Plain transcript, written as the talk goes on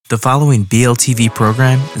The following BLTV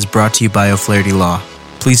program is brought to you by O'Flaherty Law.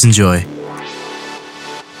 Please enjoy.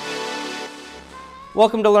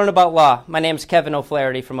 Welcome to Learn About Law. My name is Kevin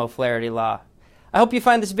O'Flaherty from O'Flaherty Law. I hope you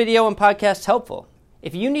find this video and podcast helpful.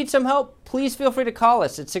 If you need some help, please feel free to call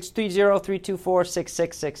us at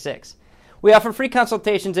 630-324-6666. We offer free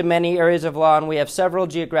consultations in many areas of law, and we have several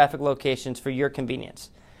geographic locations for your convenience.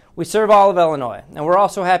 We serve all of Illinois, and we're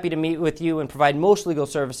also happy to meet with you and provide most legal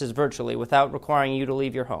services virtually without requiring you to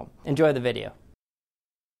leave your home. Enjoy the video.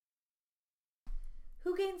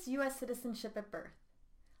 Who gains U.S. citizenship at birth?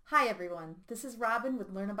 Hi everyone, this is Robin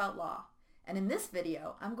with Learn About Law, and in this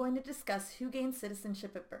video I'm going to discuss who gains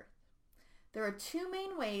citizenship at birth. There are two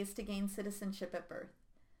main ways to gain citizenship at birth: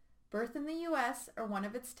 birth in the U.S. or one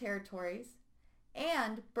of its territories,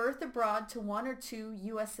 and birth abroad to one or two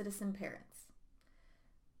U.S. citizen parents.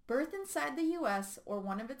 Birth inside the U.S. or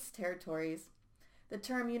one of its territories, the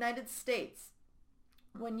term United States,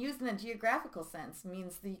 when used in a geographical sense,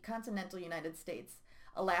 means the continental United States,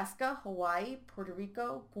 Alaska, Hawaii, Puerto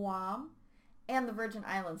Rico, Guam, and the Virgin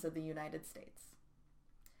Islands of the United States.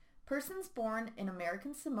 Persons born in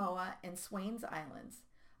American Samoa and Swains Islands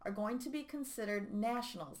are going to be considered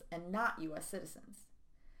nationals and not U.S. citizens.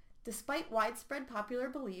 Despite widespread popular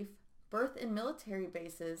belief, birth in military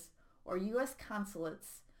bases or U.S.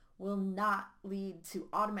 consulates will not lead to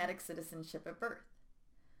automatic citizenship at birth.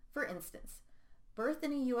 For instance, birth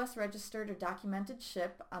in a U.S. registered or documented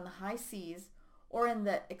ship on the high seas or in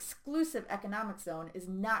the exclusive economic zone is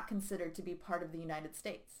not considered to be part of the United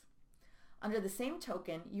States. Under the same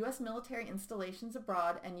token, U.S. military installations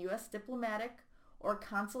abroad and U.S. diplomatic or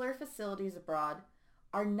consular facilities abroad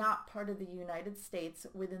are not part of the United States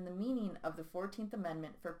within the meaning of the 14th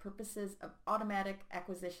Amendment for purposes of automatic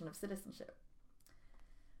acquisition of citizenship.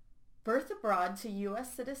 Birth abroad to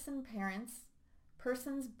U.S. citizen parents,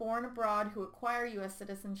 persons born abroad who acquire U.S.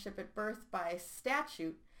 citizenship at birth by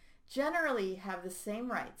statute generally have the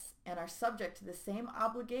same rights and are subject to the same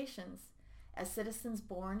obligations as citizens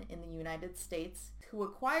born in the United States who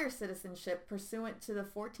acquire citizenship pursuant to the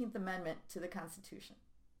 14th Amendment to the Constitution.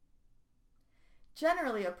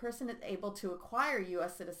 Generally, a person is able to acquire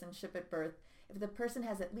U.S. citizenship at birth if the person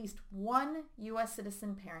has at least one U.S.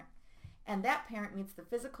 citizen parent, and that parent meets the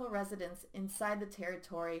physical residence inside the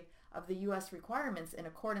territory of the U.S. requirements in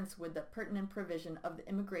accordance with the pertinent provision of the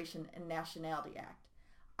Immigration and Nationality Act,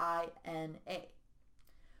 INA.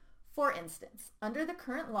 For instance, under the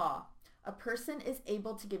current law, a person is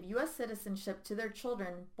able to give U.S. citizenship to their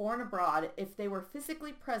children born abroad if they were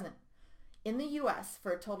physically present in the U.S.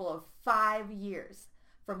 for a total of 5 years,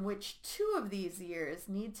 from which 2 of these years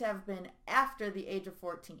need to have been after the age of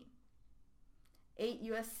 14. 8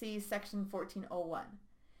 U.S.C. Section 1401.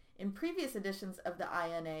 In previous editions of the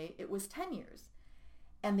INA, it was 10 years,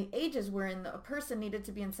 and the ages wherein a person needed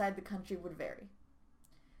to be inside the country would vary.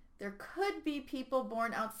 There could be people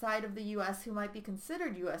born outside of the U.S. who might be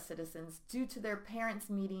considered U.S. citizens due to their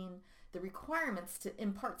parents meeting the requirements to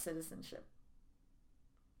impart citizenship.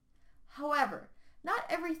 However, not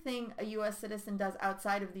everything a U.S. citizen does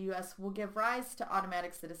outside of the U.S. will give rise to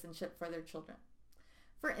automatic citizenship for their children.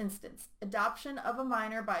 For instance, adoption of a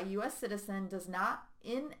minor by a U.S. citizen does not,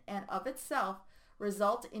 in and of itself,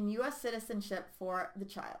 result in U.S. citizenship for the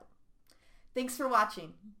child. Thanks for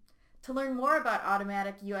watching. To learn more about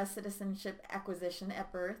automatic U.S. citizenship acquisition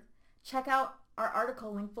at birth, check out our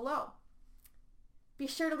article linked below. Be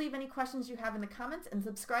sure to leave any questions you have in the comments and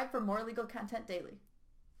subscribe for more legal content daily.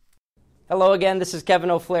 Hello again, this is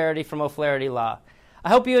Kevin O'Flaherty from O'Flaherty Law. I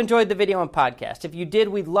hope you enjoyed the video and podcast. If you did,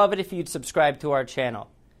 we'd love it if you'd subscribe to our channel.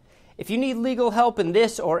 If you need legal help in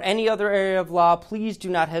this or any other area of law, please do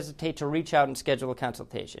not hesitate to reach out and schedule a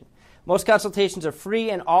consultation. Most consultations are free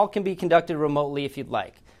and all can be conducted remotely if you'd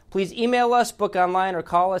like. Please email us, book online, or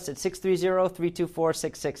call us at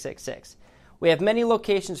 630-324-6666. We have many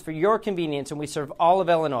locations for your convenience and we serve all of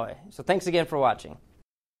Illinois. So thanks again for watching.